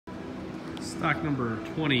Stock number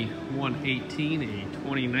 2118, a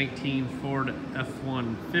 2019 Ford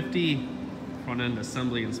F-150 front end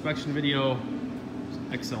assembly inspection video.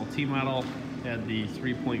 XLT model, had the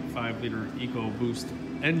 3.5 liter EcoBoost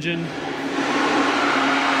engine. All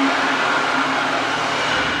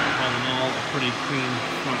in all, a pretty clean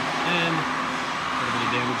front end. A little bit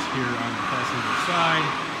of damage here on the passenger side.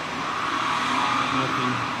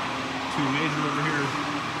 Nothing too major over here.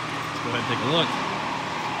 Let's go ahead and take a look.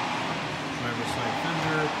 Driver's side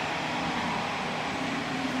fender.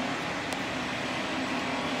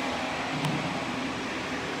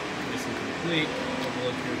 Nice and complete. Take a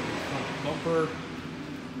look here at the front bumper.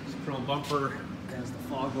 This chrome bumper has the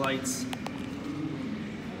fog lights.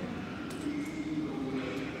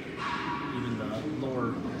 Even the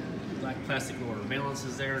lower black plastic lower valance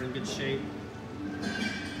is there and in good shape.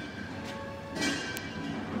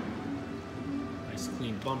 Nice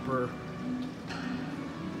clean bumper.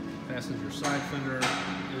 Passenger side fender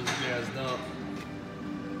is jazzed up.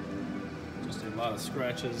 Just a lot of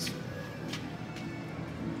scratches.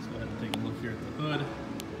 Let's go ahead and take a look here at the hood.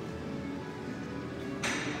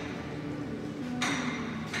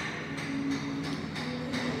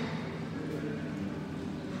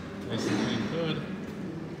 Nice and clean hood.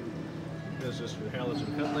 There's just your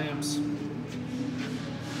halogen headlamps.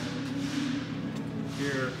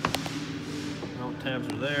 Here, mount tabs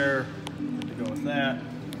are there. Good to go with that.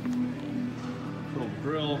 Chrome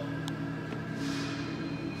grill.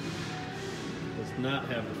 Does not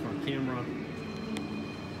have the front camera.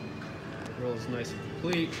 The grill is nice and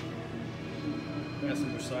complete.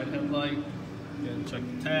 Passenger side headlight. Again, check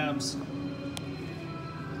the tabs. Good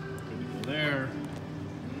to go there.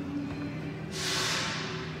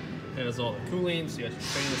 Has all the cooling, so you got your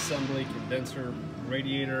fan assembly, condenser,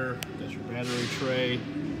 radiator, got your battery tray,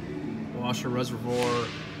 washer reservoir,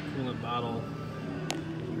 coolant bottle,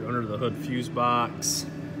 your under the hood fuse box.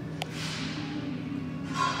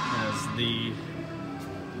 Has the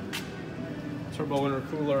turbo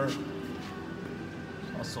intercooler,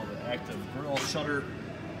 also the active grill shutter.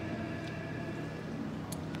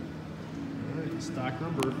 Alright, stock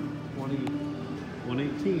number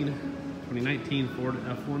 2118. 2019 Ford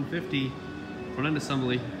F-150 front end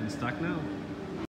assembly in stock now.